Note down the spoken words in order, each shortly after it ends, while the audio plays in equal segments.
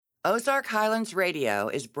Ozark Highlands Radio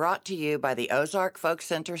is brought to you by the Ozark Folk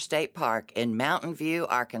Center State Park in Mountain View,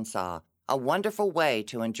 Arkansas, a wonderful way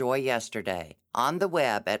to enjoy yesterday. On the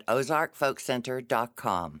web at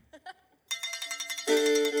ozarkfolkcenter.com.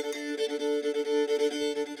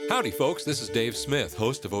 Howdy, folks. This is Dave Smith,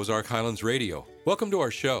 host of Ozark Highlands Radio. Welcome to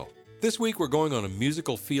our show. This week we're going on a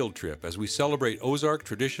musical field trip as we celebrate Ozark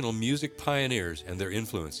traditional music pioneers and their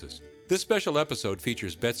influences. This special episode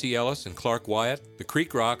features Betsy Ellis and Clark Wyatt, the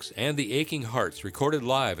Creek Rocks, and the Aching Hearts recorded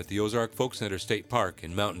live at the Ozark Folk Center State Park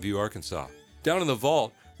in Mountain View, Arkansas. Down in the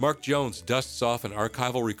vault, Mark Jones dusts off an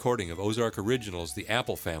archival recording of Ozark originals The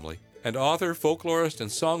Apple Family, and author, folklorist, and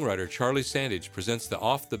songwriter Charlie Sandage presents the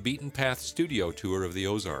Off the Beaten Path studio tour of the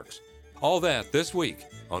Ozarks. All that this week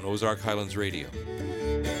on Ozark Highlands Radio.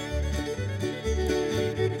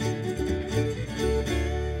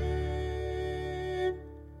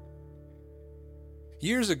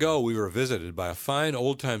 Years ago, we were visited by a fine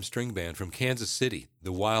old-time string band from Kansas City,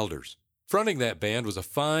 the Wilders. Fronting that band was a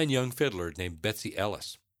fine young fiddler named Betsy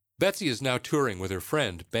Ellis. Betsy is now touring with her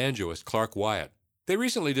friend, banjoist Clark Wyatt. They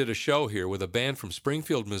recently did a show here with a band from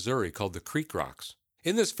Springfield, Missouri called the Creek Rocks.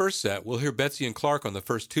 In this first set, we'll hear Betsy and Clark on the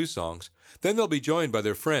first two songs. Then they'll be joined by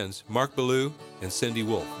their friends, Mark Ballou and Cindy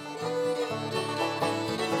Wolfe.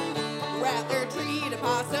 Rattler treat a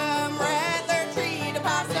possum, rattler treat a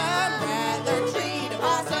possum, rattler treat a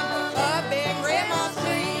possum up in Grandma's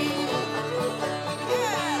tree.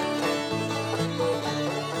 Yeah.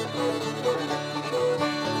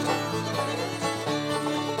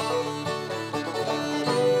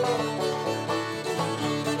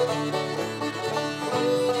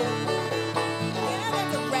 Yeah,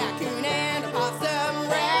 that's a raccoon and a possum,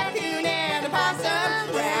 raccoon and a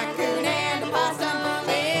possum, raccoon and a possum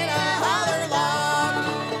in a holler log.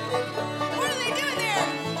 What are they doing there?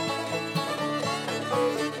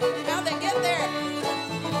 How'd they get there?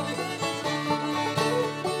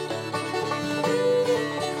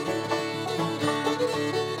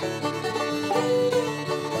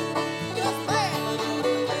 Just play it.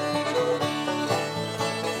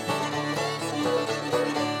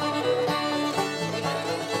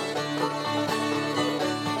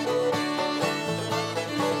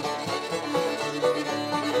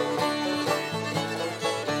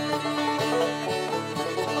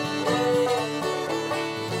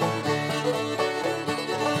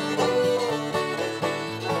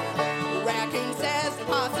 Raccoon says to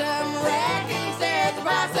possum, raccoon says to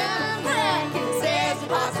possum, raccoon says to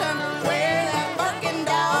possum, where that barking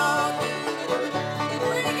dog?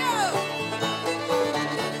 Where'd he go?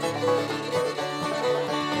 Let's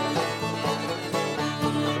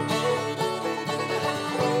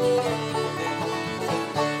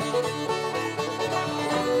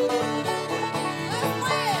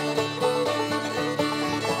play it.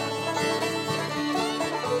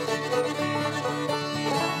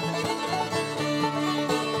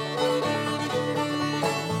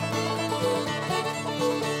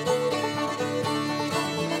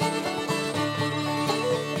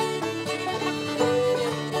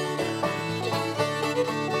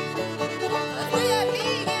 Let's play that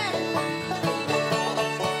beat again.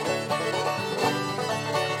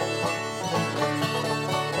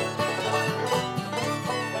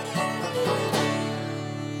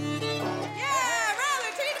 Yeah,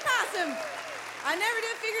 rather treat a possum. I never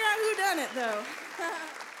did figure out who done it though.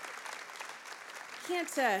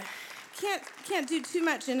 Can't do too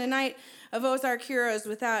much in a night of Ozark Heroes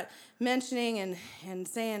without mentioning and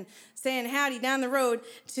saying howdy down the road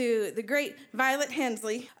to the great Violet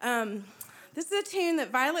Hensley. This is a tune that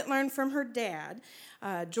Violet learned from her dad,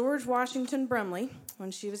 George Washington Brumley,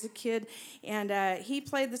 when she was a kid, and he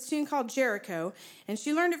played this tune called Jericho, and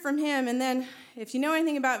she learned it from him. And then, if you know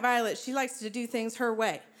anything about Violet, she likes to do things her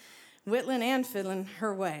way, whittling and fiddling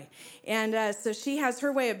her way. And so she has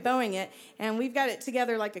her way of bowing it, and we've got it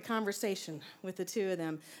together like a conversation with the two of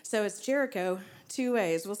them. So it's Jericho two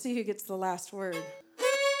ways. We'll see who gets the last word.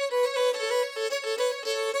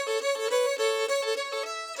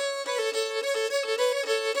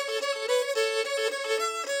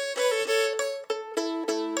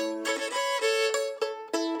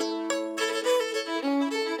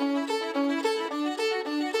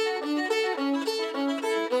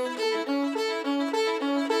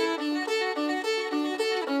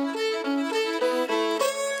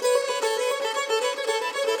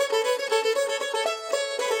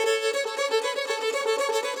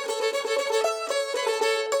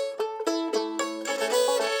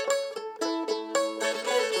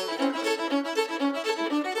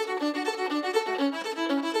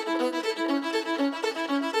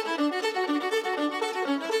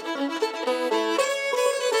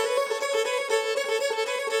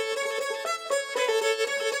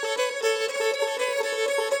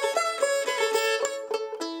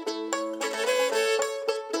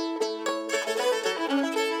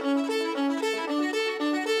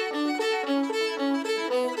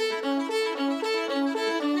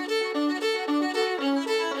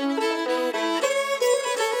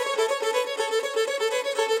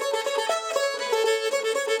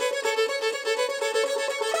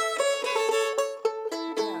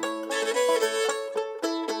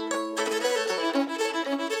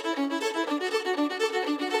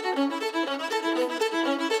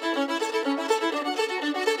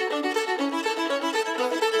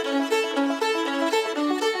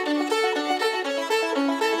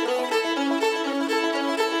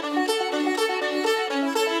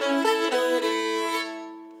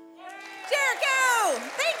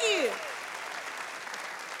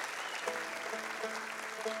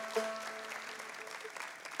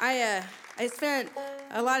 I spent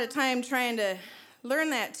a lot of time trying to learn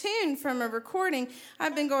that tune from a recording.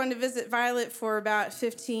 I've been going to visit Violet for about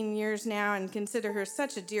 15 years now and consider her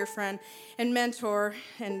such a dear friend and mentor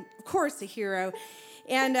and, of course, a hero.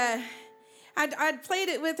 And I'd played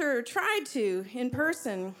it with her, or tried to, in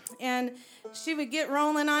person, and she would get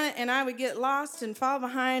rolling on it, and I would get lost and fall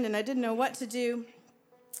behind, and I didn't know what to do.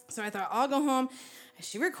 So I thought, I'll go home.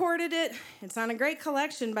 She recorded it. It's on a great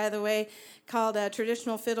collection, by the way, called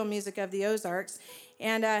Traditional Fiddle Music of the Ozarks.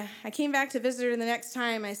 And I came back to visit her the next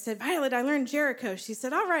time. I said, Violet, I learned Jericho. She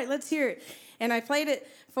said, all right, let's hear it. And I played it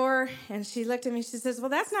for her, and she looked at me. She says, well,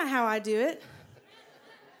 that's not how I do it.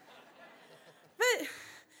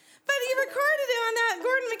 But he recorded it on that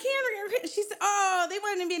Gordon McCann. She said, oh, they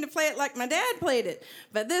wanted me to play it like my dad played it.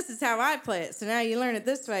 But this is how I play it. So now you learn it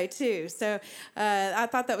this way, too. So I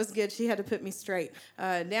thought that was good. She had to put me straight.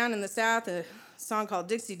 Down in the South, a song called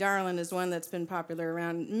Dixie Darlin' is one that's been popular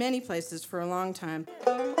around many places for a long time.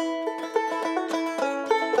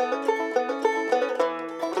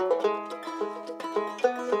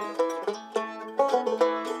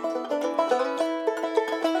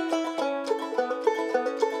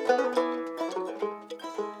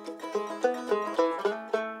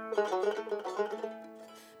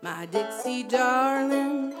 My Dixie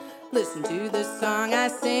darling, listen to the song I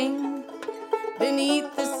sing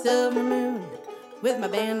beneath the silver moon with my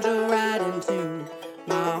banjo right in tune.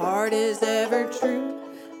 My heart is ever true,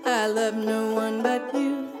 I love no one but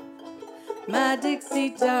you. My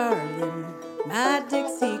Dixie darling, my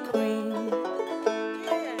Dixie queen.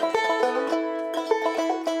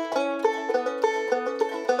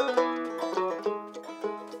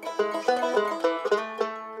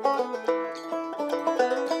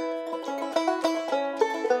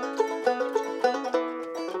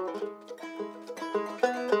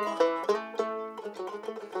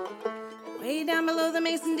 Way down below the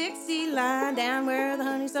Mason-Dixie line, down where the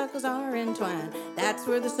honeysuckles are entwined, that's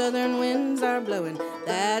where the southern winds are blowing,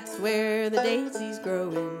 that's where the daisies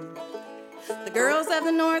growing. The girls of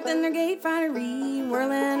the north in their gay finery,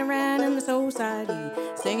 whirling around in the society,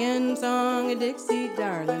 singing song of Dixie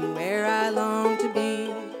darling, where I long to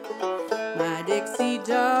be. My Dixie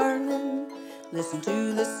darling, listen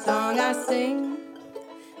to the song I sing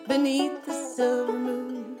beneath the silver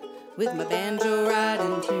moon with my banjo right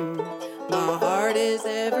in tune. My heart is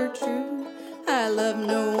ever true, I love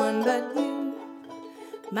no one but you.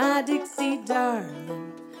 My Dixie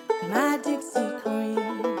darling, my Dixie queen.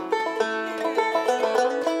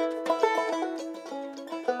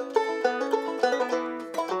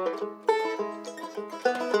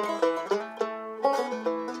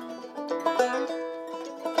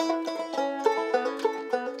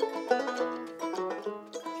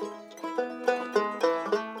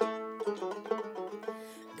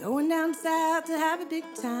 Going down south to have a big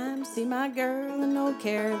time, see my girl in Old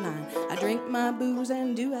Caroline. I drink my booze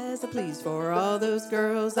and do as I please, for all those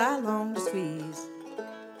girls I long to squeeze.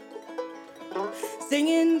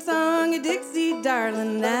 Singing song of Dixie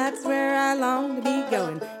darling, that's where I long to be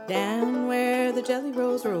going, down where the jelly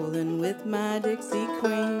rolls rolling with my Dixie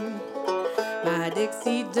queen. My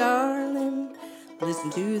Dixie darling, listen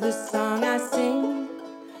to the song I sing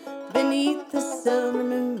beneath the silver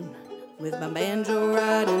moon with my banjo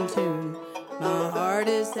right in tune. My heart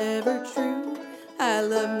is ever true, I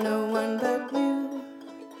love no one but you.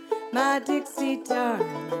 My Dixie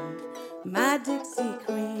darling, my Dixie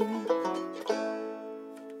queen.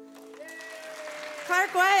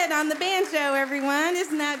 Clark Wyatt on the banjo, everyone.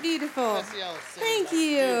 Isn't that beautiful? Thank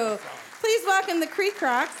you. Please welcome the Creek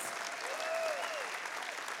Rocks.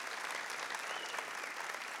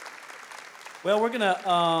 Well, we're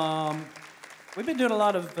gonna, we've been doing a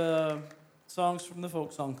lot of songs from the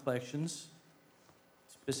folk song collections,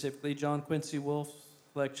 specifically John Quincy Wolf's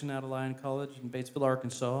collection out of Lyon College in Batesville,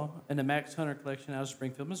 Arkansas, and the Max Hunter collection out of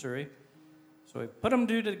Springfield, Missouri. So we put them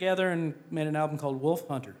two together and made an album called Wolf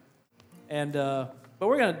Hunter. And, but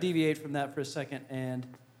we're gonna deviate from that for a second, and,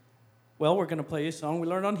 well, we're gonna play a song we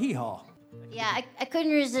learned on Hee Haw. Yeah, I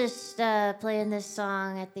couldn't resist playing this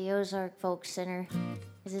song at the Ozark Folk Center.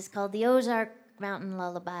 This is called the Ozark Mountain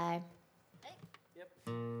Lullaby. Yep.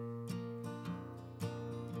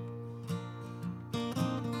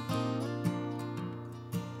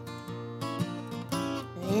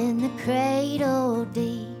 In the cradle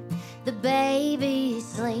deep, the baby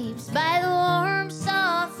sleeps by the warm,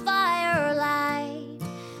 soft firelight.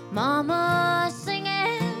 Mama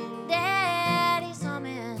singing, Daddy's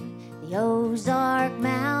humming the Ozark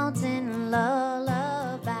Mountain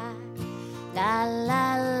Lullaby. La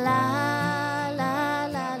la la la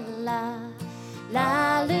la la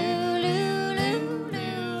la loo loo loo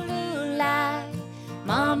loo loo la.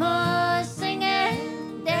 Mama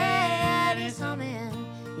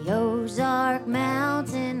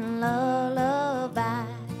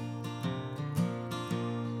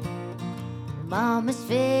Mama's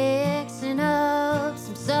fixing up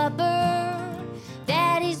some supper.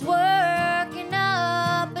 Daddy's working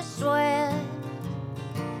up a sweat.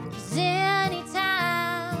 'Cause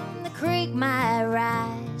anytime the creek might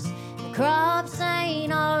rise, the crops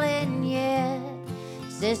ain't all in yet.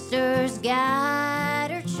 Sister's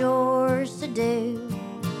got her chores to do,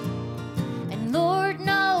 and Lord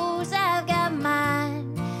knows I've got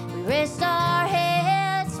mine. We rest our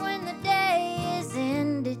heads when the day is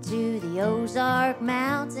ended to the Ozark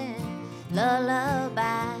Mountain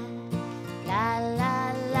lullaby. La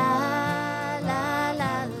la la la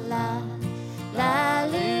la la la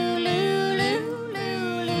loo loo loo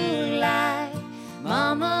loo loo la.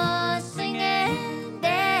 Mama's singing,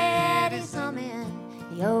 Daddy's humming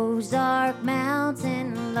the Ozark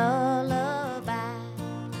Mountain lullaby.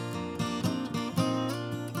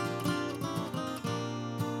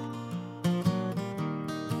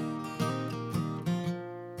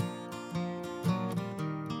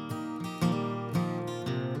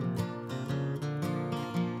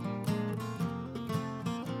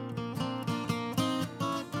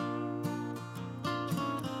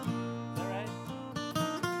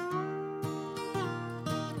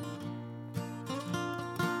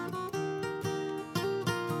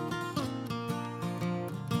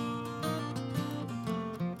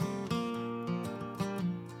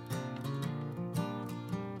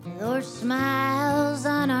 Lord smiles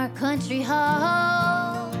on our country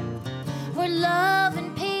home, where love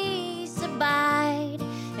and peace abide.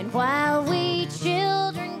 And while we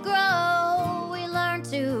children grow, we learn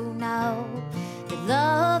to know that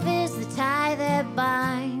love is the tie that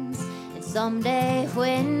binds. And someday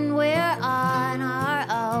when we're on our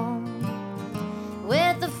own,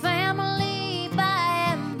 with the family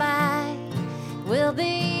by and by, we'll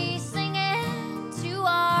be singing to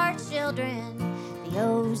our children the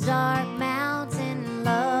Ozark Mountain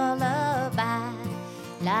lullaby.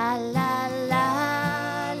 La la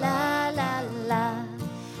la la la la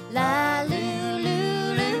la loo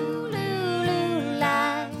loo loo loo loo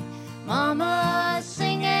la. Mama's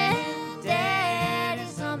singing,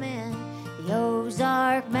 Daddy's humming the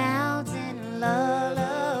Ozark Mountain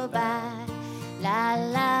lullaby. La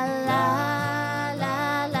la la la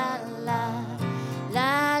la la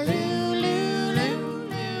la loo loo loo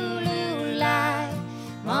loo loo la.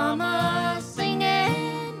 Mama's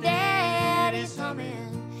singing, Daddy's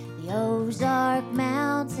humming the Ozark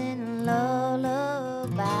Mountain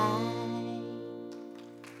lullaby.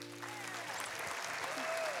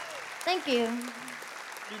 Thank you.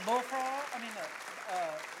 Do bullfrog? What is it?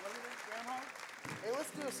 Groundhog? Hey,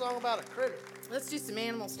 let's do a song about a critter. Let's do some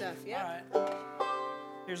animal stuff. Yeah. All right.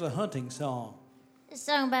 Here's a hunting song. This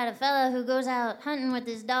song about a fella who goes out hunting with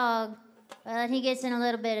his dog, but he gets in a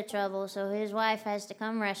little bit of trouble, so his wife has to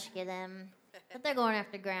come rescue them. But they're going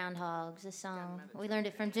after groundhogs, this song. We learned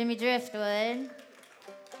it from Jimmy Driftwood,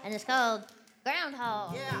 and it's called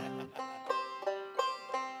Groundhog. Yeah.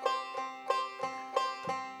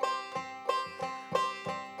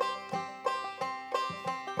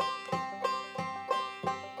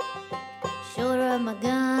 Shoulder of my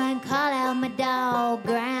gun, call out my dog,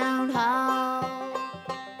 groundhog.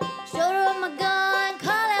 Shoulder of my gun,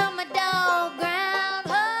 call out my dog,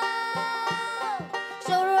 groundhog.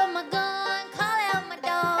 Shoulder of my gun, call out my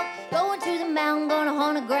dog. Going to the mountain, gonna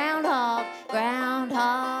hunt a groundhog,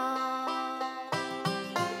 groundhog.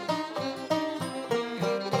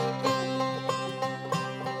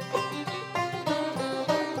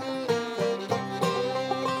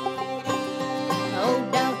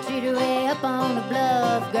 Old dog treated way up on the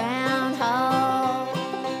bluff, groundhog.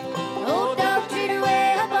 Old dog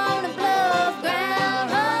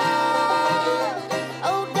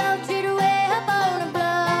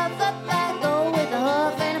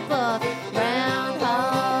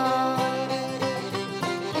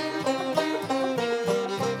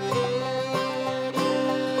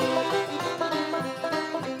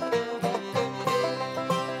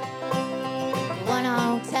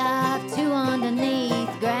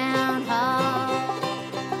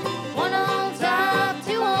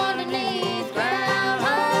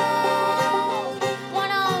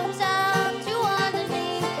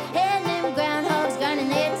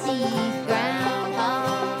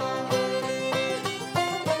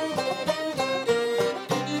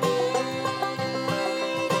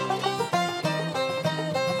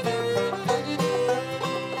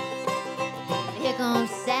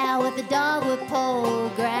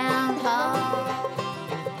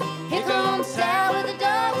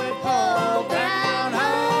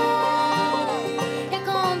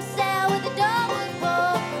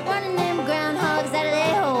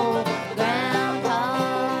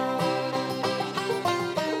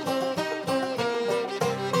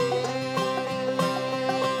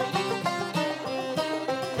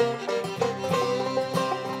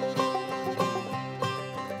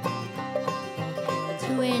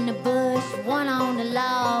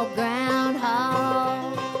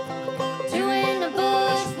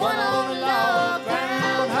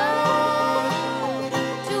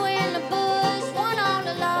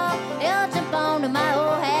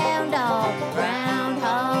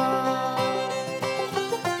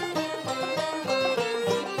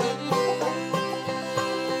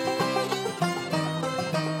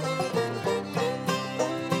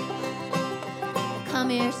come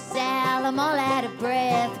here, Sal, I'm all out of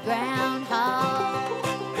breath. Groundhog.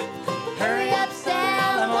 Hurry up,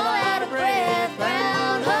 Sal, I'm all out of breath.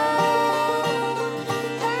 Groundhog.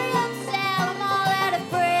 Hurry up, Sal, I'm all out of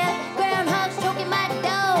breath. Groundhog's choking my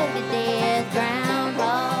dog to death.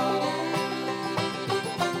 Groundhog.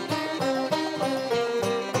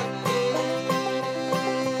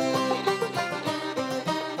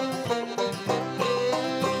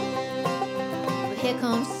 Here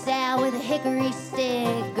comes Sal with a hickory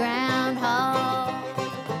stick. Groundhog.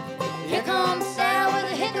 Here comes Sal with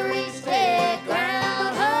a hickory stick.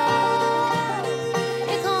 Groundhog.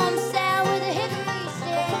 Here comes Sal with a hickory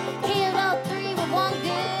stick. Killed all three with one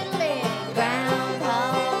good leg.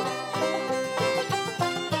 Groundhog.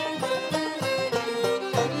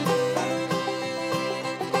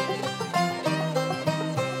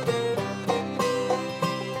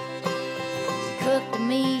 She cooked the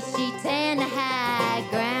meat, she tanned the hide.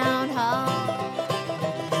 Groundhog.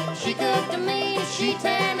 She cooked the meat, she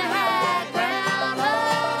tanned the hide.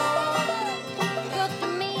 Groundhog. Cooked the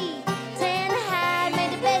meat, tanned the hide,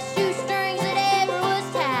 made the best shoestrings that ever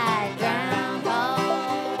was tied.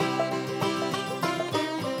 Groundhog.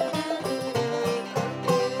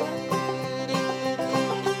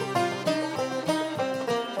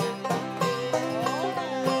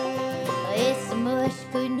 It's the mush,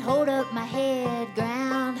 couldn't hold up my head.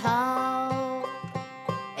 Groundhog.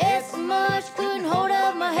 It's the mush, couldn't hold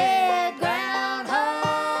up my head. Groundhog.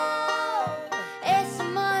 It's the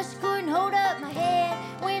mush, couldn't hold up my head.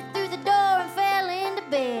 Went through the door and fell into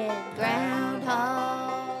bed.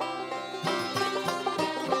 Groundhog.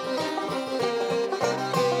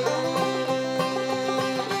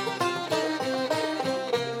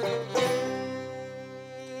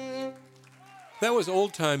 That was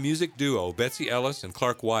old-time music duo Betsy Ellis and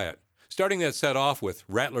Clark Wyatt, starting that set off with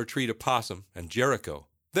Rattler Treat a Possum and Jericho,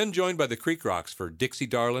 then joined by the Creek Rocks for Dixie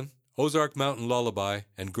Darlin', Ozark Mountain Lullaby,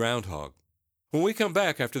 and Groundhog. When we come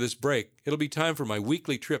back after this break, it'll be time for my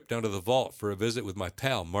weekly trip down to the vault for a visit with my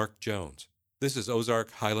pal Mark Jones. This is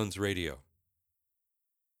Ozark Highlands Radio.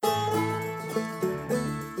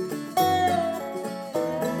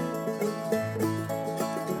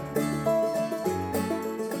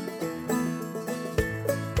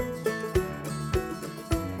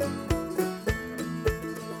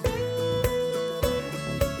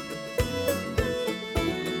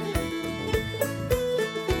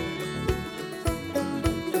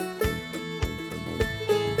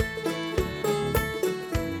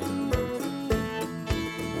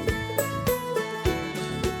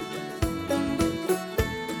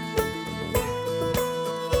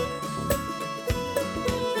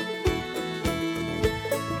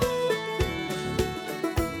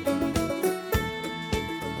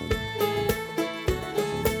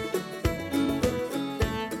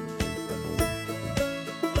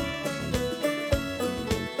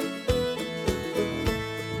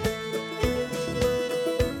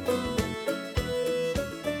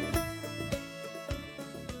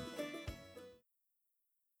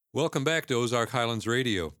 Welcome back to Ozark Highlands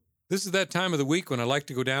Radio. This is that time of the week when I like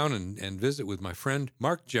to go down and visit with my friend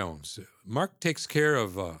Mark Jones. Mark takes care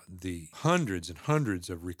of the hundreds and hundreds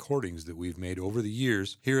of recordings that we've made over the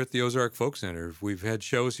years here at the Ozark Folk Center. We've had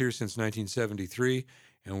shows here since 1973,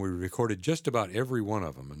 and we recorded just about every one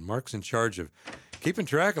of them. And Mark's in charge of keeping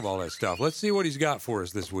track of all that stuff. Let's see what he's got for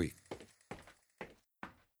us this week.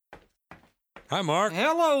 Hi, Mark.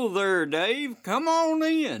 Hello there, Dave. Come on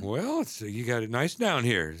in. Well, you got it nice down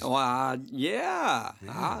here. Why, yeah.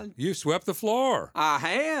 You swept the floor. I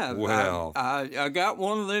have. Well. I got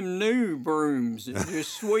one of them new brooms that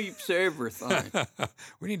just sweeps everything.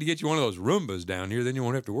 We need to get you one of those Roombas down here, then you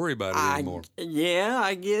won't have to worry about it anymore. Yeah,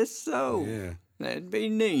 I guess so. Yeah. That'd be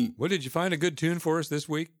neat. Well, did you find a good tune for us this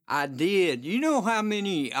week? I did. You know how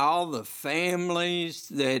many all the families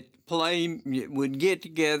that would get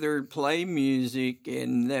together, play music,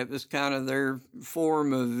 and that was kind of their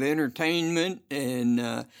form of entertainment.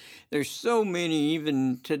 And there's so many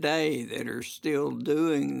even today that are still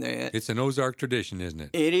doing that. It's an Ozark tradition, isn't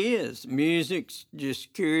it? It is. Music's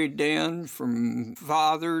just carried down from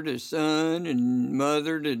father to son and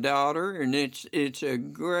mother to daughter, and it's a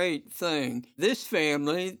great thing. This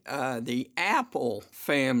family, the Apple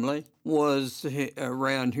family, was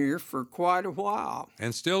around here for quite a while.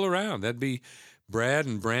 And still around. That'd be Brad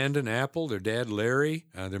and Brandon Apple, their dad Larry.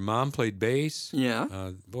 Their mom played bass.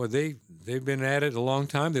 Yeah. Boy, they've been at it a long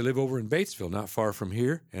time. They live over in Batesville, not far from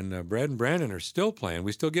here. And Brad and Brandon are still playing.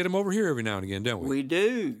 We still get them over here every now and again, don't we?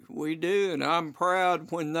 We do. And I'm proud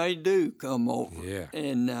when they do come over. Yeah.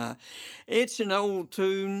 And it's an old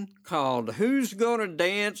tune called Who's Gonna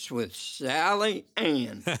Dance with Sally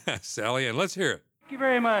Ann? Sally Ann, let's hear it. Thank you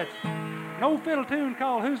very much. An old fiddle tune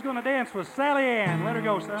called Who's Gonna Dance with Sally Ann. Let her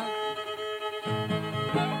go, son.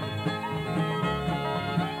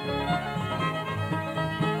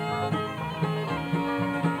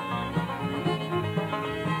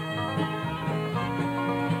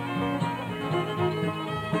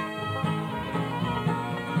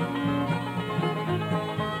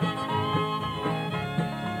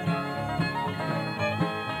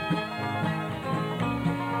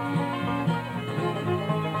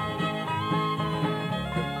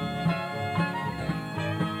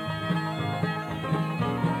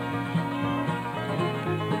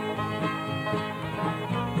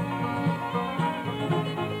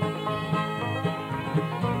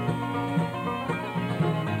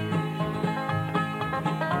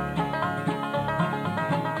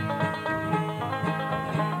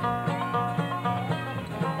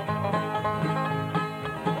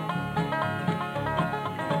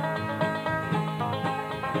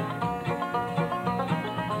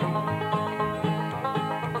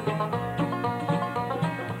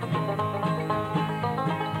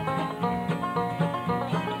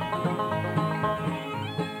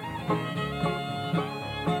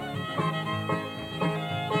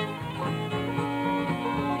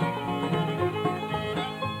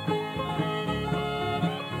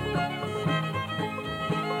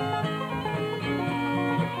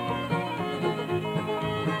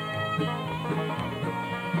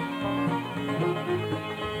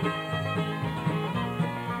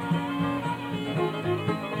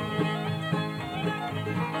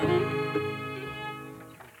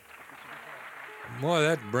 Boy,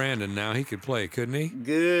 that Brandon now, he could play, couldn't he?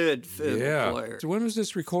 Good fiddle player. So when was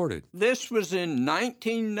this recorded? This was in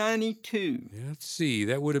 1992. Let's see.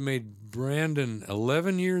 That would have made Brandon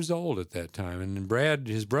 11 years old at that time. And Brad,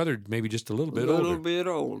 his brother, maybe just a little bit older. A little bit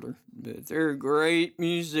older. But they're great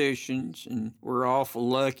musicians, and we're awful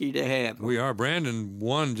lucky to have them. We are. Brandon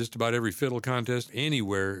won just about every fiddle contest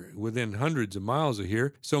anywhere within hundreds of miles of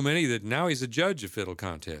here. So many that now he's a judge of fiddle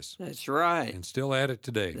contests. That's right. And still at it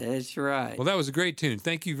today. That's right. Well, that was a great tune.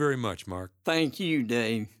 Thank you very much, Mark. Thank you,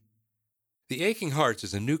 Dave. The Aching Hearts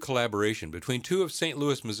is a new collaboration between two of St.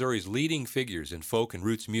 Louis, Missouri's leading figures in folk and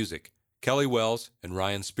roots music, Kelly Wells and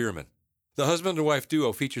Ryan Spearman. The husband and wife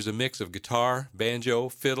duo features a mix of guitar, banjo,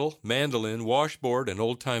 fiddle, mandolin, washboard, and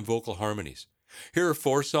old-time vocal harmonies. Here are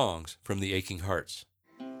 4 songs from The Aching Hearts.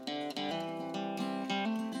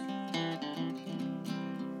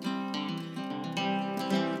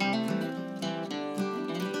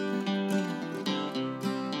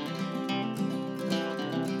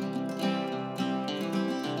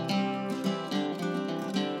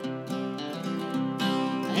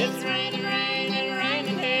 It's raining, raining,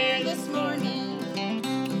 raining here this morning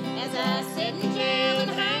as I sit in jail and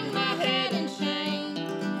hang my head in shame.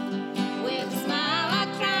 With a smile I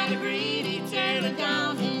try to greet each early dawn.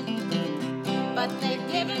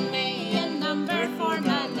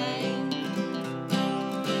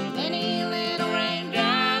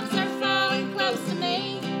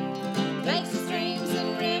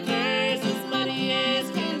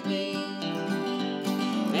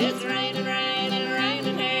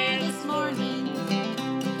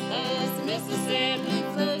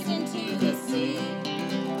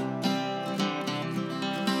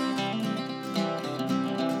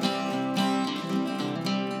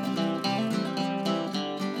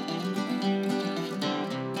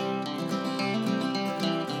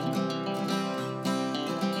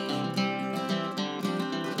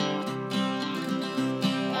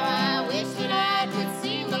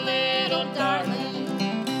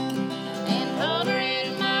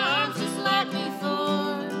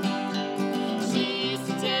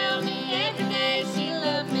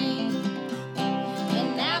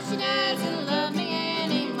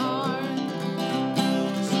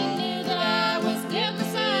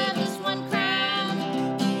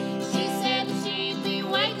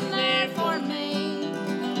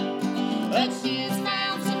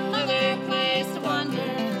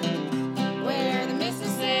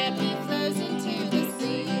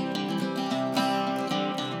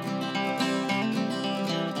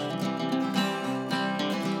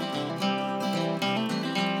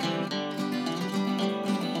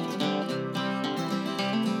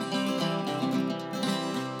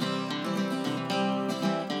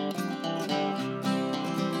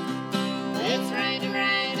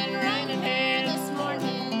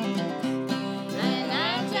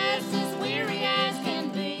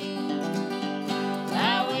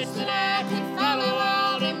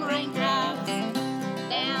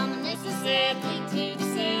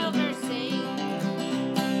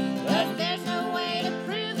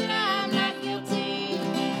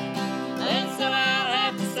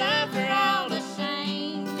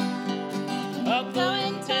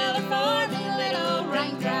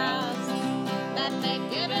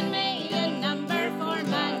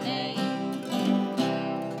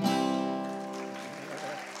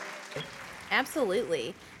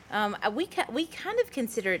 Absolutely. We kind of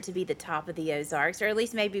consider it to be the top of the Ozarks, or at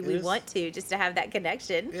least maybe we want to, just to have that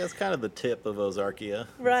connection. Yeah, it's kind of the tip of Ozarkia.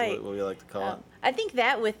 Right. That's what we like to call it. I think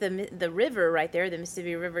that with the river right there, the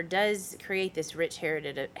Mississippi River, does create this rich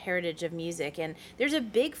heritage of music. And there's a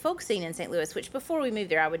big folk scene in St. Louis, which before we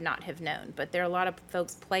moved there I would not have known. But there are a lot of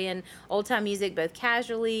folks playing old time music, both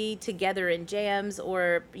casually, together in jams,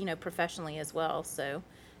 or professionally as well. So.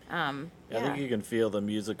 I think you can feel the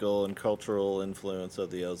musical and cultural influence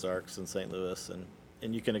of the Ozarks in St. Louis,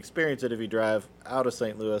 and you can experience it if you drive out of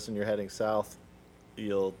St. Louis and you're heading south.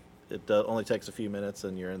 Only takes a few minutes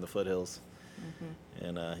and you're in the foothills,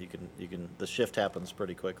 and the shift happens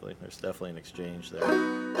pretty quickly. There's definitely an exchange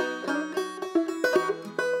there.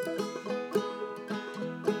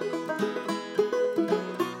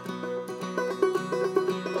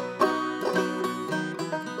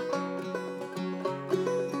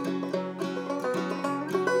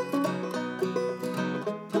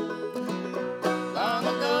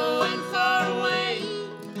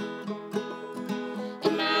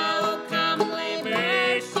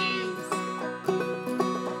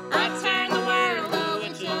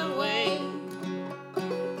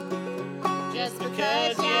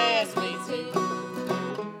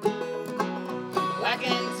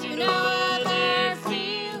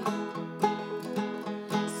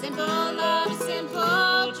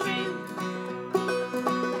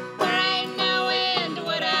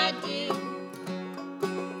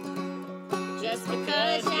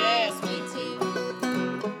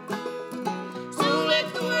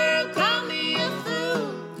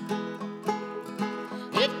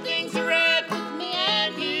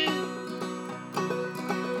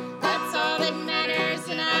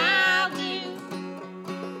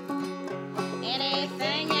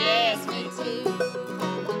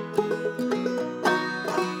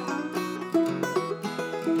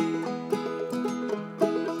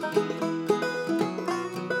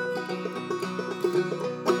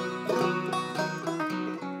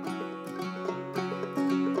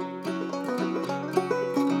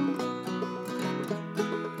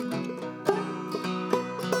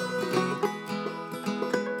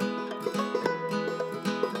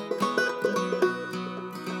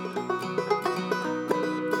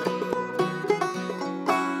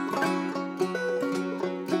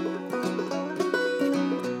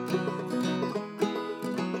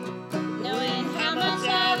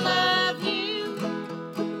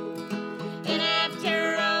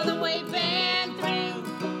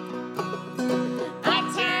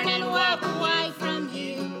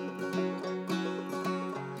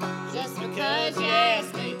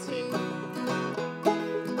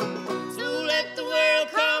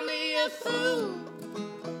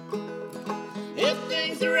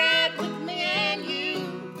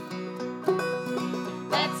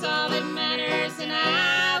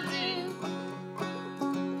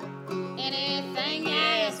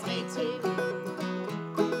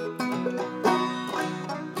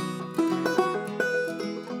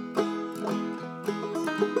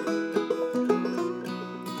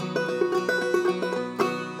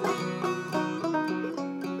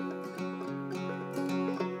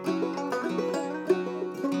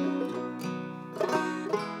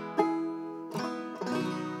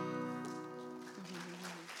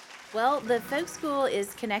 Well, the folk school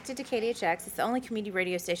is connected to KDHX. It's the only community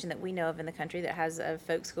radio station that we know of in the country that has a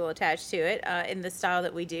folk school attached to it in the style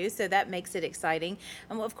that we do, so that makes it exciting.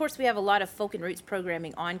 Of course, we have a lot of folk and roots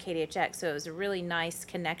programming on KDHX, so it was a really nice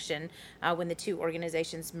connection when the two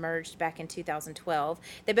organizations merged back in 2012.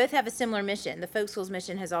 They both have a similar mission. The folk school's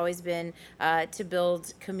mission has always been to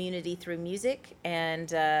build community through music, and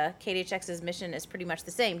KDHX's mission is pretty much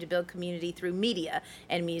the same, to build community through media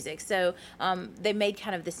and music. So they made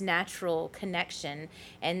kind of this natural connection,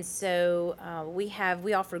 and so we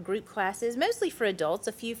offer group classes, mostly for adults,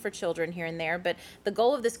 a few for children here and there, but the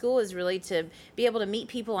goal of the school is really to be able to meet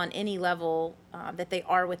people on any level that they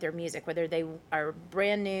are with their music, whether they are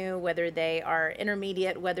brand new, whether they are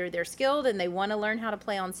intermediate, whether they're skilled and they want to learn how to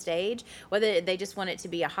play on stage, whether they just want it to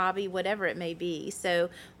be a hobby, whatever it may be. So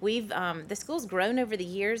the school's grown over the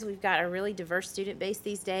years. We've got a really diverse student base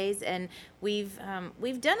these days, and we've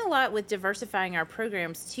done a lot with diversifying our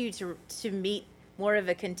programs too, to meet more of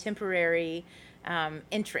a contemporary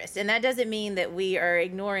interest. And that doesn't mean that we are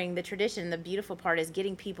ignoring the tradition. The beautiful part is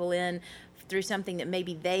getting people in through something that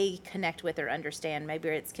maybe they connect with or understand. Maybe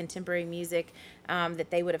it's contemporary music that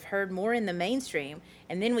they would have heard more in the mainstream,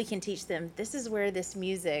 and then we can teach them, this is where this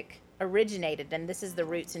music originated, and this is the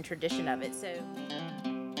roots and tradition of it. So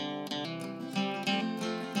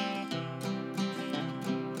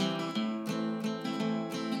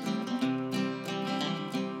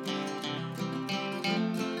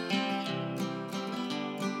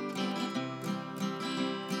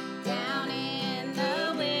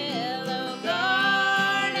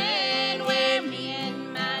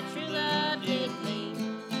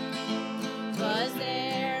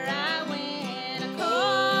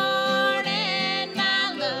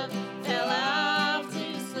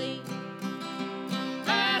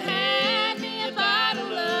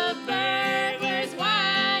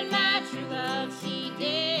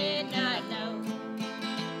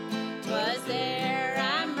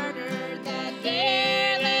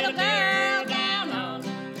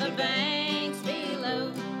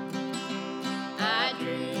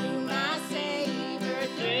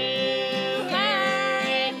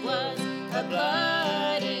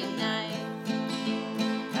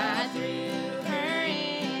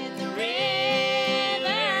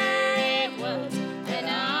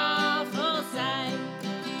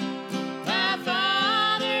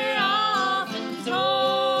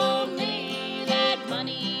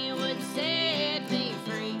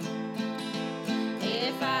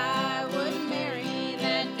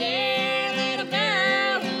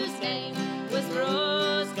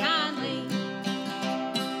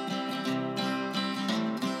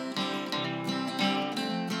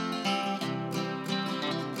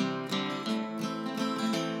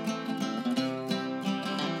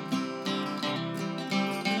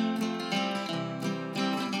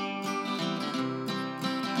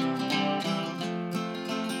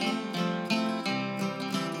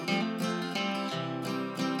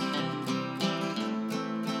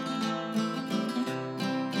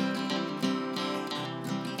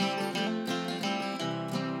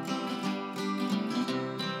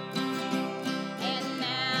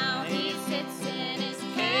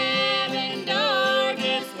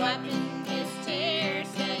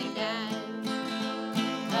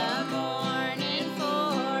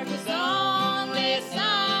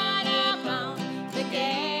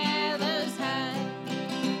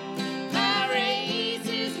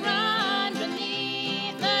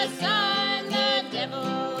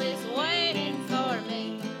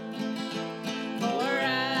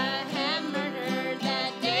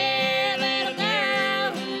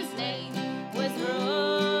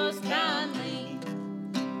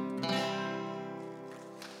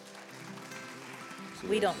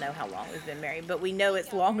We don't know how long we've been married, but we know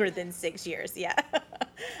it's longer than 6 years. Yeah.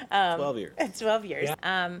 12 years. 12 years.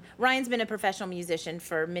 Ryan's been a professional musician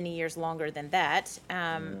for many years longer than that.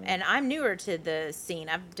 And I'm newer to the scene.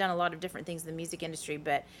 I've done a lot of different things in the music industry,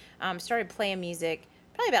 but started playing music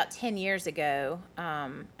probably about 10 years ago.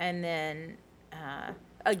 And then,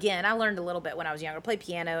 again, I learned a little bit when I was younger. Played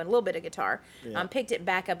piano and a little bit of guitar. Picked it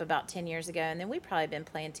back up about 10 years ago. And then we've probably been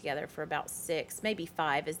playing together for about 6, maybe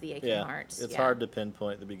 5 as the Aching Hearts. It's hard to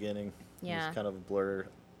pinpoint the beginning. Yeah. It's kind of a blur.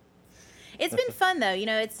 It's been fun though, you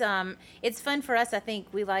know. It's fun for us. I think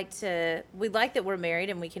we like that we're married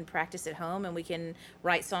and we can practice at home and we can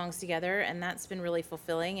write songs together, and that's been really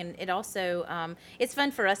fulfilling. And it also it's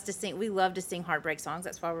fun for us to sing. We love to sing heartbreak songs.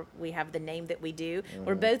 That's why we have the name that we do.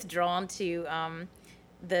 We're both drawn to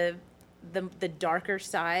the darker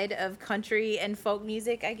side of country and folk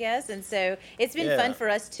music, I guess. And so it's been fun for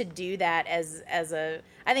us to do that as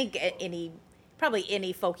I think probably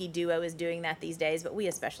any folky duo is doing that these days, but we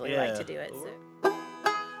especially like to do it. So.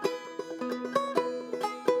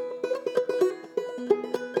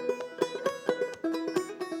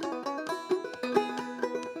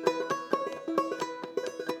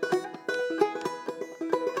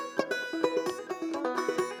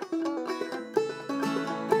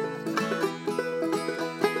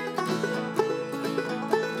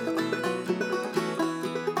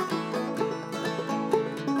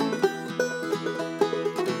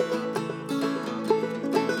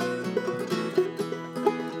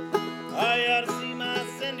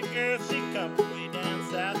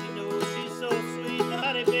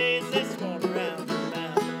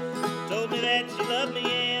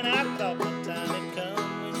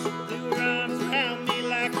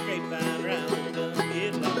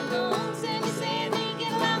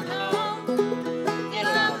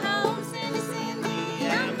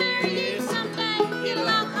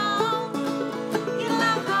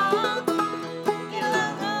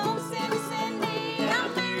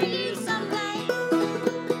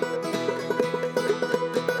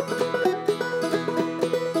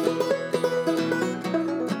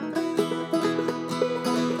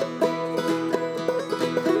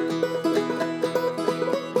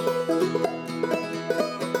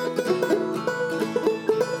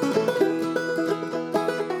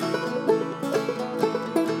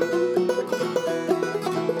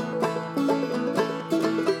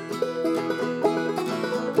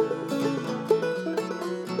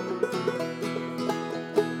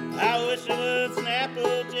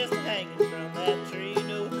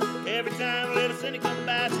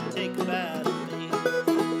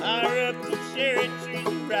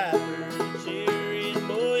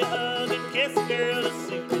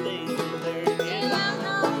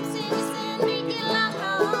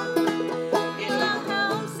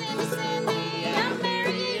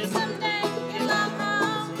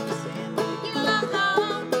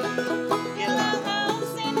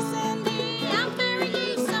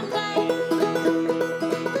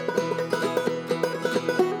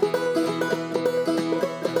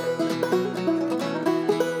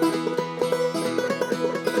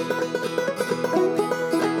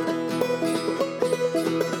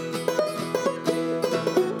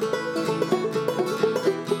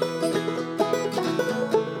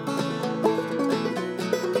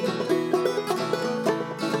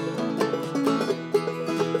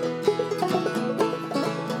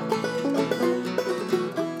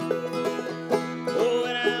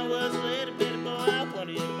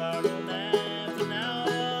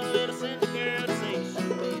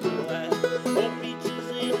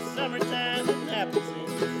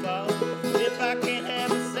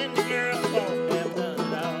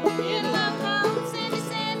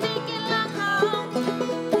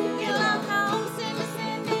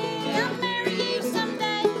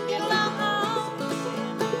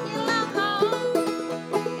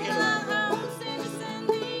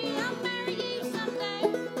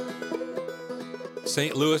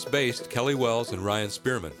 St. Louis-based Kelly Wells and Ryan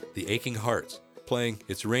Spearman, the Aching Hearts, playing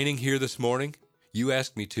It's Raining Here This Morning, You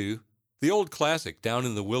Asked Me To, the old classic Down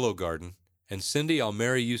in the Willow Garden, and Cindy, I'll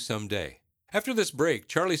Marry You Someday. After this break,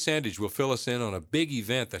 Charlie Sandage will fill us in on a big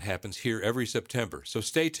event that happens here every September, so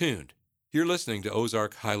stay tuned. You're listening to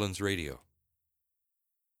Ozark Highlands Radio.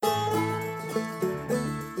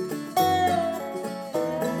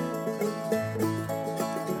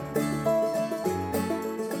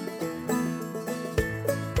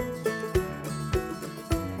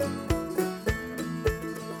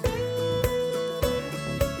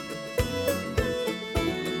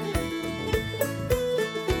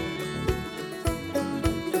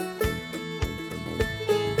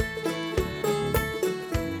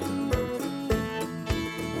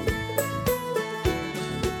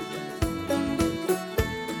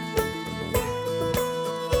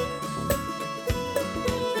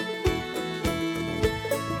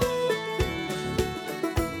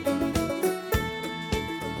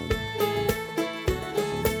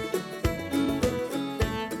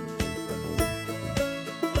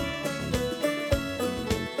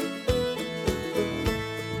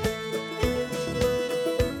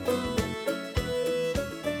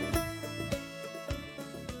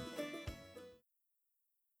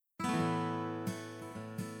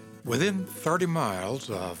 Within 30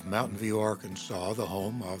 miles of Mountain View, Arkansas, the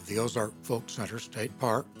home of the Ozark Folk Center State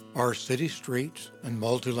Park, are city streets and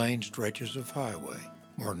multi-lane stretches of highway.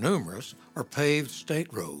 More numerous are paved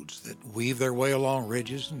state roads that weave their way along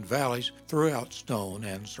ridges and valleys throughout Stone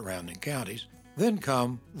and surrounding counties. Then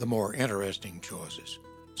come the more interesting choices.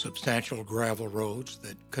 Substantial gravel roads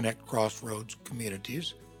that connect crossroads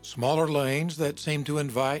communities, smaller lanes that seem to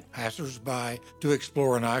invite passers-by to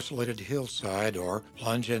explore an isolated hillside or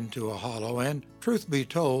plunge into a hollow, and, truth be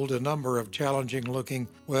told, a number of challenging-looking,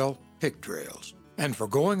 pig trails. And for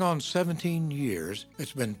going on 17 years,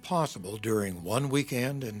 it's been possible during one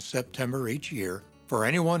weekend in September each year for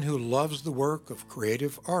anyone who loves the work of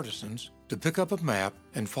creative artisans to pick up a map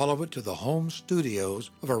and follow it to the home studios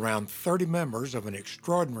of around 30 members of an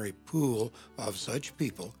extraordinary pool of such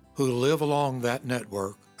people who live along that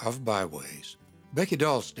network of byways. Becky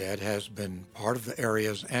Dahlstedt has been part of the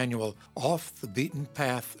area's annual Off the Beaten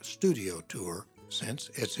Path studio tour since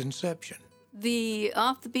its inception. The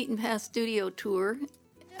Off the Beaten Path studio tour,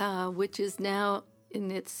 which is now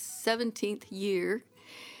in its 17th year,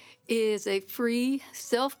 is a free,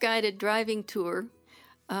 self-guided driving tour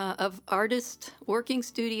of artist working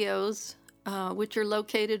studios, which are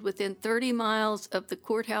located within 30 miles of the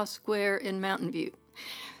courthouse square in Mountain View.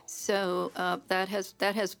 So that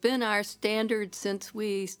has been our standard since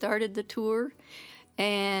we started the tour.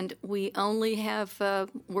 And we only have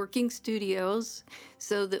working studios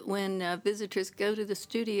so that when visitors go to the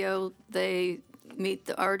studio, they meet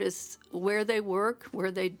the artists where they work,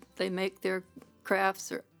 where they make their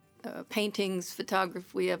crafts or paintings, photography.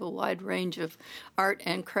 We have a wide range of art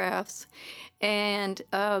and crafts. And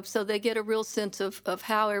so they get a real sense of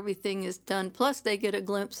how everything is done. Plus, they get a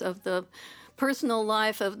glimpse of the personal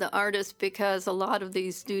life of the artist, because a lot of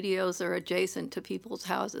these studios are adjacent to people's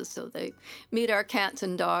houses, so they meet our cats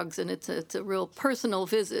and dogs, and it's a real personal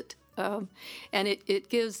visit, and it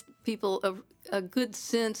gives people a good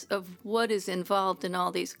sense of what is involved in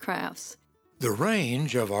all these crafts. The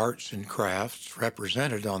range of arts and crafts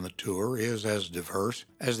represented on the tour is as diverse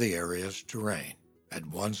as the area's terrain. At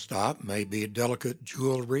one stop may be delicate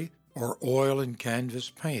jewelry or oil and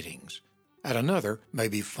canvas paintings. At another may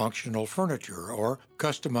be functional furniture or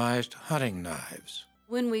customized hunting knives.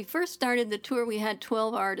 When we first started the tour, we had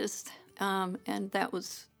 12 artists, and that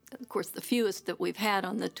was, of course, the fewest that we've had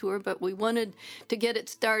on the tour, but we wanted to get it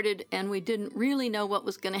started, and we didn't really know what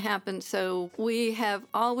was going to happen, so we have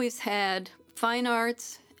always had fine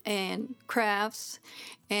arts and crafts,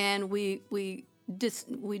 and we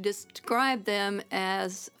describe them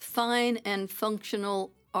as fine and functional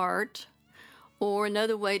art. Or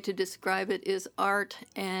another way to describe it is art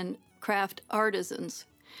and craft artisans.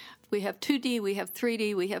 We have 2D, we have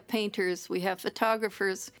 3D, we have painters, we have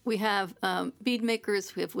photographers, we have bead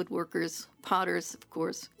makers, we have woodworkers, potters, of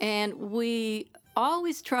course. And we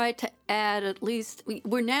always try to add at least,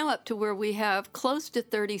 we're now up to where we have close to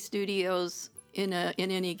 30 studios in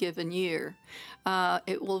any given year.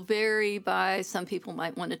 It will vary by, some people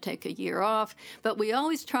might want to take a year off, but we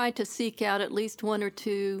always try to seek out at least one or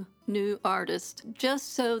two new artists,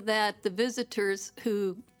 just so that the visitors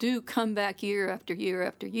who do come back year after year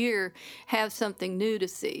after year have something new to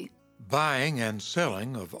see. Buying and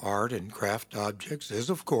selling of art and craft objects is,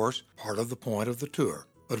 of course, part of the point of the tour.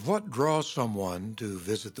 But what draws someone to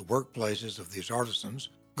visit the workplaces of these artisans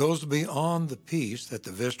goes beyond the piece that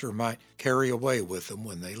the visitor might carry away with them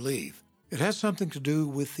when they leave. It has something to do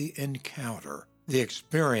with the encounter, the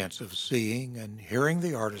experience of seeing and hearing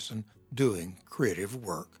the artisan doing creative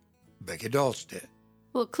work. Becky Dahlstedt.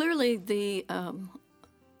 Well, clearly the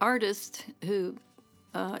artist who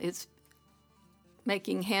is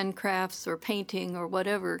making handcrafts or painting or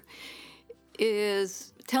whatever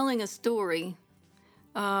is telling a story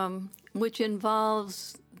which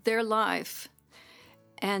involves their life.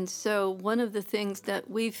 And so one of the things that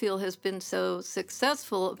we feel has been so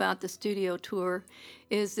successful about the studio tour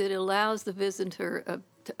is it allows the visitor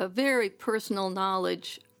a very personal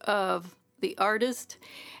knowledge of the artist.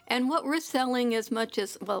 And what we're selling as much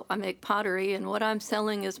as, well, I make pottery, and what I'm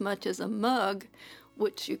selling as much as a mug,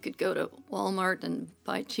 which you could go to Walmart and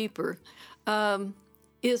buy cheaper,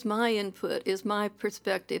 is my input, is my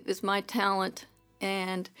perspective, is my talent,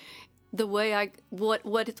 and the way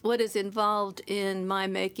what is involved in my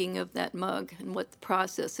making of that mug and what the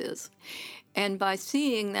process is. And by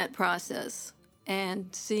seeing that process and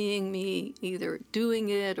seeing me either doing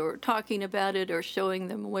it or talking about it or showing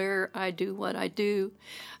them where I do what I do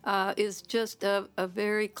is just a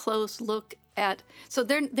very close look at. So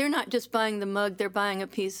they're not just buying the mug, they're buying a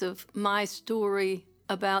piece of my story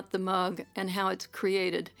about the mug and how it's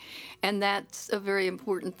created. And that's a very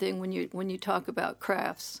important thing when you talk about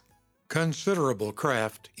crafts. Considerable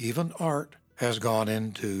craft, even art, has gone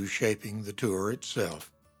into shaping the tour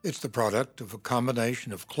itself. It's the product of a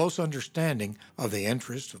combination of close understanding of the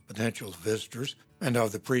interests of potential visitors and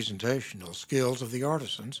of the presentational skills of the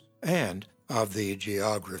artisans and of the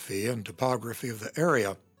geography and topography of the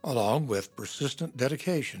area, along with persistent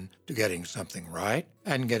dedication to getting something right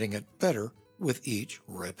and getting it better with each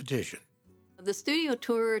repetition. The studio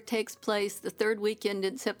tour takes place the third weekend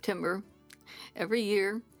in September every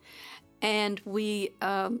year, and we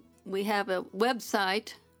have a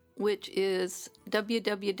website which is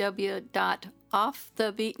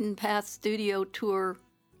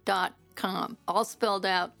www.offthebeatenpathstudiotour.com, all spelled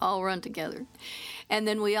out, all run together. And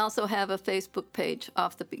then we also have a Facebook page,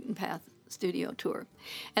 Off the Beaten Path Studio Tour.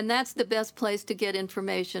 And that's the best place to get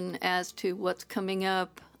information as to what's coming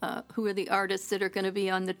up, who are the artists that are going to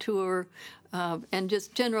be on the tour, and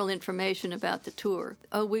just general information about the tour.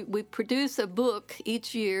 We produce a book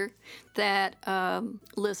each year that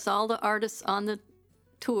lists all the artists on the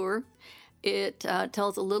tour. It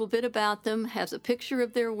tells a little bit about them, has a picture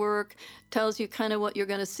of their work, tells you kind of what you're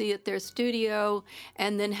going to see at their studio,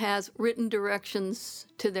 and then has written directions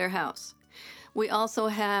to their house. We also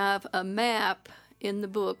have a map in the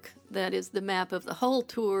book that is the map of the whole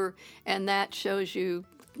tour, and that shows you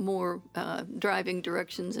more driving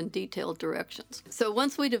directions and detailed directions. So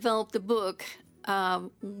once we develop the book,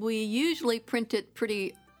 we usually print it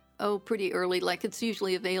pretty early, like it's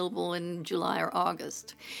usually available in July or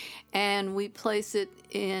August. And we place it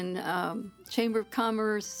in Chamber of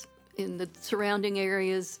Commerce, in the surrounding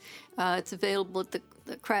areas. It's available at the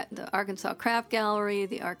Arkansas Craft Gallery,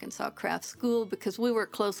 the Arkansas Craft School, because we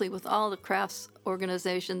work closely with all the crafts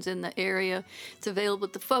organizations in the area. It's available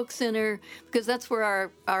at the Folk Center, because that's where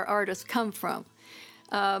our artists come from.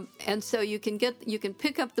 And so you can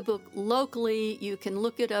pick up the book locally, you can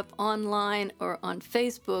look it up online or on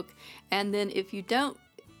Facebook, and then if you don't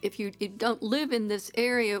live in this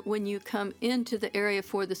area, when you come into the area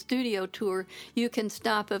for the studio tour, you can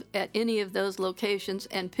stop at any of those locations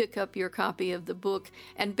and pick up your copy of the book.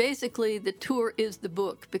 And basically, the tour is the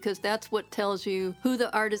book, because that's what tells you who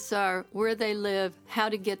the artists are, where they live, how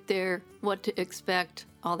to get there, what to expect,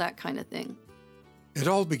 all that kind of thing. It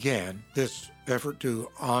all began, this effort to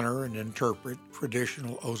honor and interpret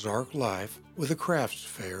traditional Ozark life, with a crafts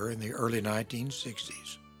fair in the early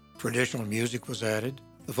 1960s. Traditional music was added,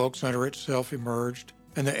 the Folk Center itself emerged,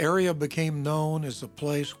 and the area became known as a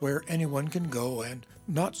place where anyone can go and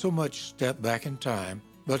not so much step back in time,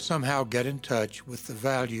 but somehow get in touch with the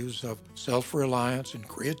values of self-reliance and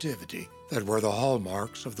creativity that were the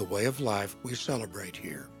hallmarks of the way of life we celebrate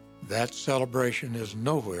here. That celebration is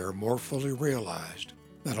nowhere more fully realized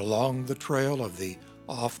than along the trail of the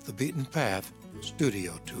Off the Beaten Path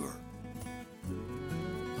Studio Tour.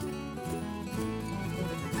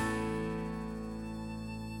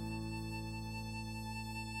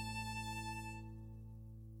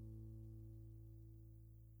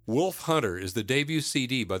 Wolf Hunter is the debut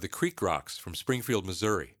CD by the Creek Rocks from Springfield,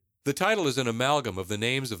 Missouri. The title is an amalgam of the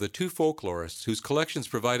names of the two folklorists whose collections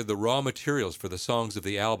provided the raw materials for the songs of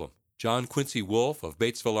the album, John Quincy Wolf of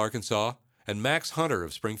Batesville, Arkansas, and Max Hunter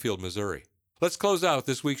of Springfield, Missouri. Let's close out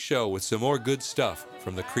this week's show with some more good stuff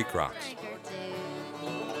from the Creek Rocks.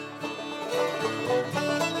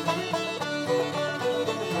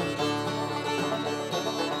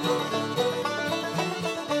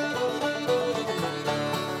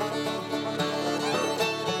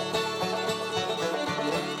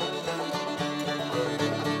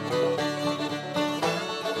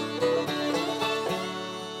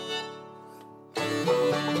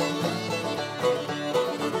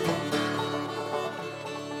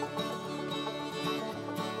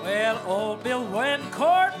 Old Bill went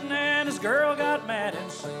courting and his girl got mad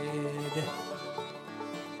and said,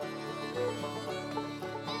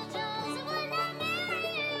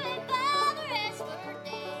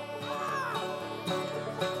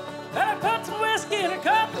 I put some whiskey in her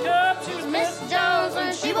coffee cup. She was Miss Jones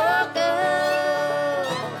when she woke up.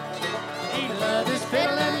 He loved his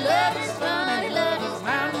fiddle and loved his fun and he loved his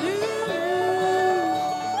Mountain Dew.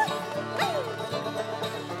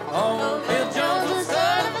 Oh, Bill Jones was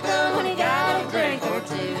son of a gun when he got a drink or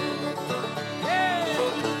two. Yeah.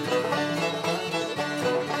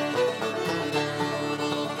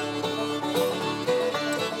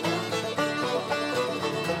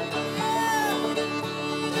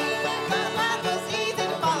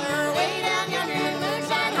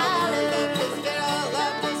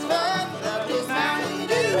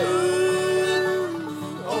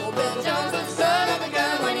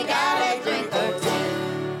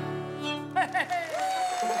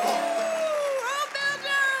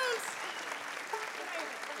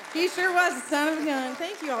 He sure was a son of a gun.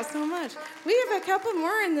 Thank you all so much. We have a couple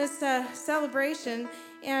more in this celebration,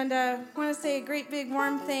 and want to say a great big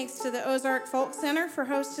warm thanks to the Ozark Folk Center for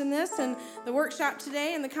hosting this and the workshop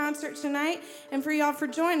today and the concert tonight, and for y'all for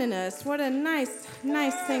joining us. What a nice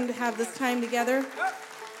thing to have this time together.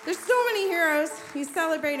 There's so many heroes. We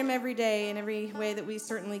celebrate them every day in every way that we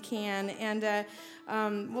certainly can. And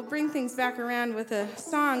we'll bring things back around with a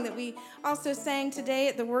song that we also sang today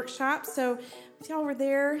at the workshop. So if y'all were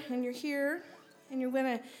there and you're here and you want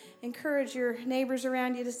to encourage your neighbors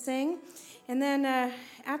around you to sing. And then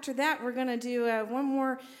after that, we're going to do one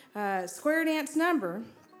more square dance number.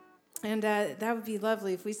 And that would be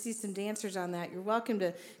lovely if we see some dancers on that. You're welcome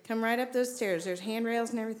to come right up those stairs. There's handrails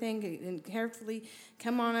and everything, and carefully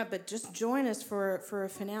come on up, but just join us for a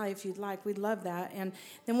finale if you'd like. We'd love that. And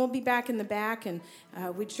then we'll be back in the back, and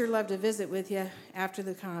we'd sure love to visit with you after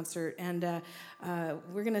the concert. And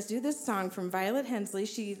we're going to do this song from Violet Hensley.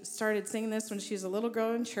 She started singing this when she was a little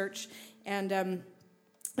girl in church, and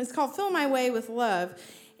it's called Fill My Way with Love.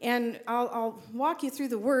 And I'll walk you through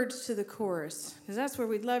the words to the chorus, because that's where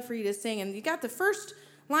we'd love for you to sing. And you got the first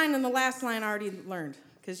line and the last line already learned,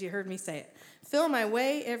 because you heard me say it. Fill my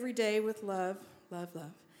way every day with love, love, love.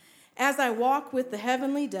 As I walk with the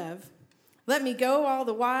heavenly dove, let me go all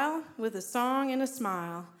the while with a song and a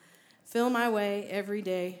smile. Fill my way every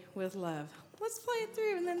day with love. Let's play it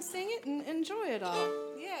through and then sing it and enjoy it all.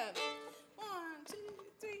 Yeah. 1, 2,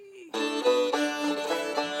 3.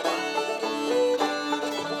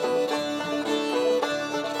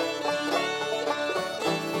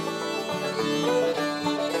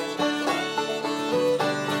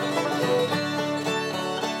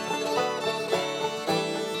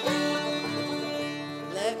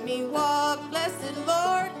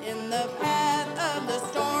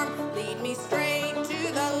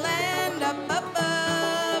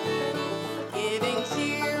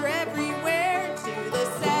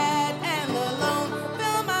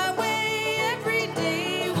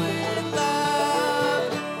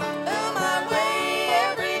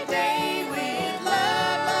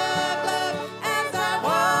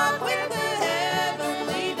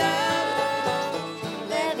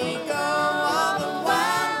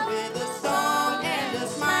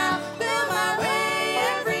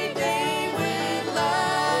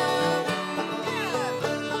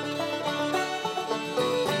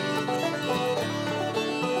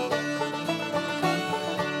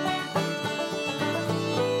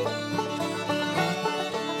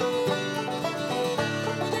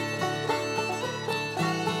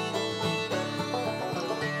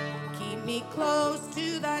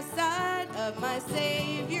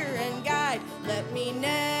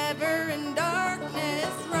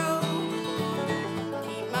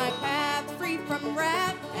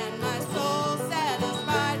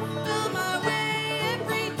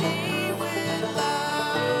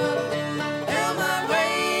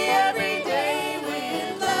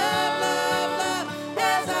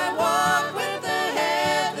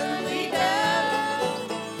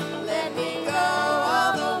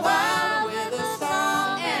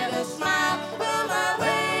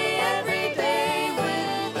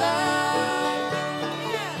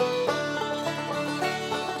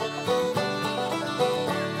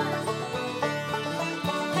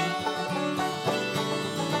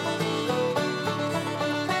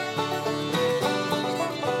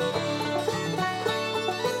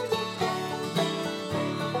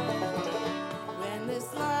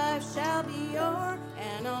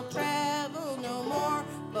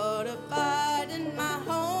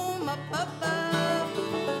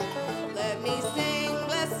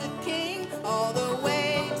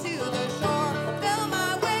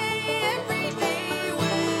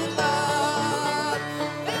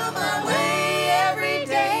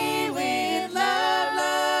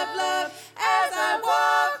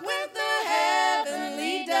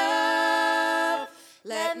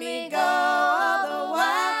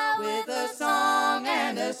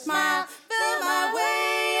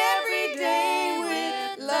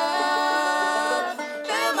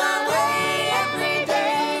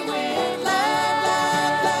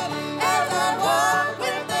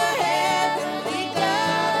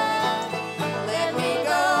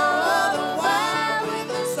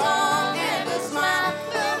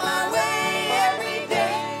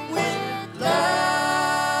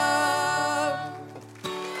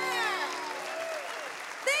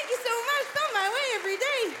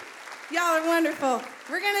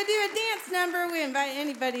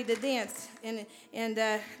 To dance, and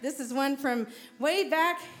this is one from way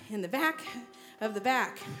back in the back of the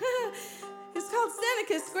back. It's called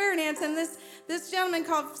Seneca Square Dance, and this gentleman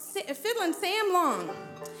called Fiddlin' Sam Long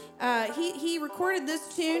he recorded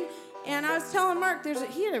this tune. And I was telling Mark,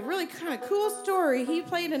 he had a really kind of cool story. He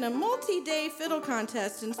played in a multi-day fiddle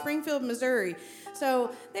contest in Springfield, Missouri.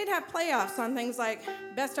 So they'd have playoffs on things like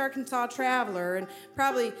Best Arkansas Traveler and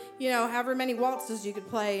probably, however many waltzes you could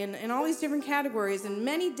play and all these different categories and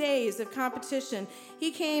many days of competition.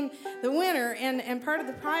 He came the winner, and part of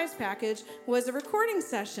the prize package was a recording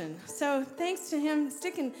session. So thanks to him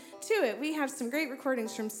sticking to it, we have some great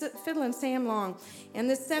recordings from Fiddlin' Sam Long. And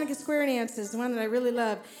this Seneca Square Dance is the one that I really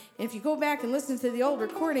love. And if you go back and listen to the old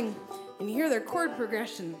recording and you hear their chord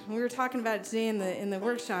progression, we were talking about it today in the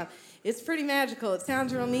workshop, it's pretty magical. It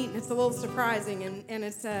sounds real neat, and it's a little surprising, and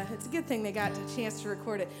it's a good thing they got a chance to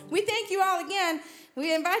record it. We thank you all again.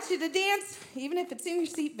 We invite you to dance, even if it's in your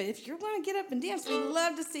seat, but if you want to get up and dance, we'd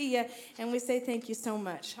love to see you, and we say thank you so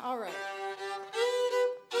much. All right.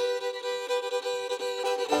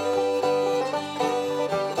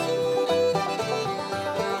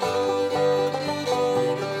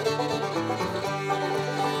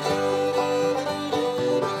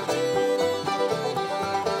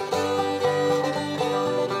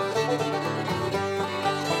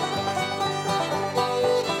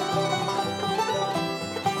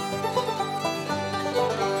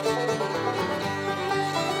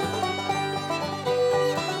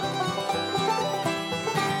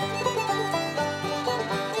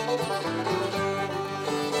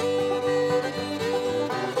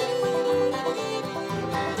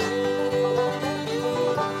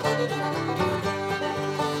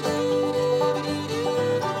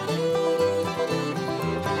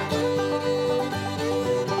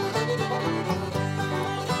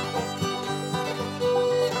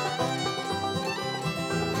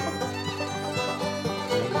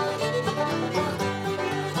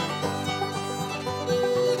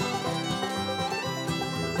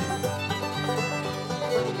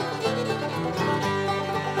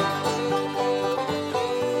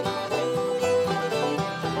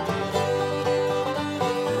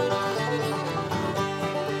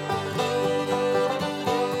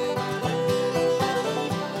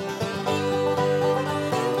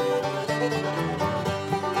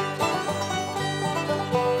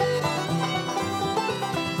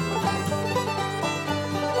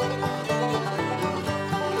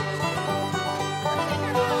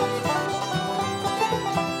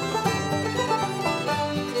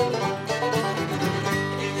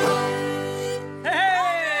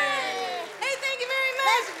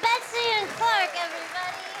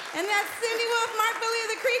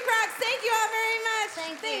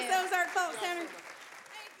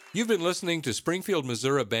 You've been listening to Springfield,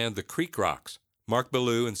 Missouri band The Creek Rocks, Mark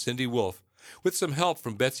Ballou and Cindy Wolf, with some help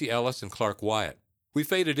from Betsy Ellis and Clark Wyatt. We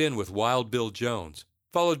faded in with Wild Bill Jones,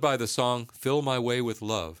 followed by the song Fill My Way with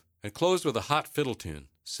Love, and closed with a hot fiddle tune,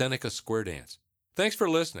 Seneca Square Dance. Thanks for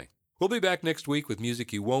listening. We'll be back next week with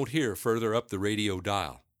music you won't hear further up the radio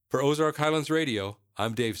dial. For Ozark Highlands Radio,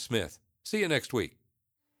 I'm Dave Smith. See you next week.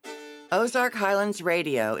 Ozark Highlands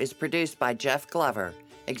Radio is produced by Jeff Glover.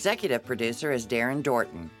 Executive producer is Darren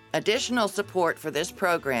Dorton. Additional support for this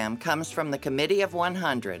program comes from the Committee of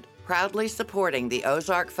 100, proudly supporting the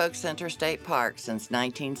Ozark Folk Center State Park since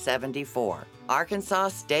 1974. Arkansas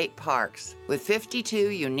State Parks, with 52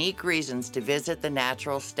 unique reasons to visit the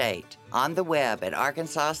natural state. On the web at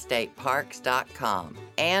arkansasstateparks.com.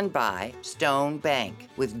 And by Stone Bank,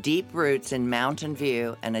 with deep roots in Mountain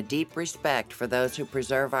View and a deep respect for those who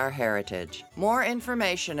preserve our heritage. More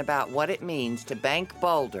information about what it means to bank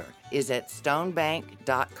Boulder is at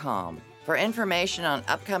stonebank.com. For information on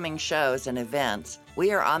upcoming shows and events,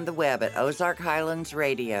 we are on the web at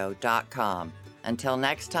ozarkhighlandsradio.com. Until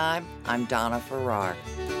next time, I'm Donna Farrar.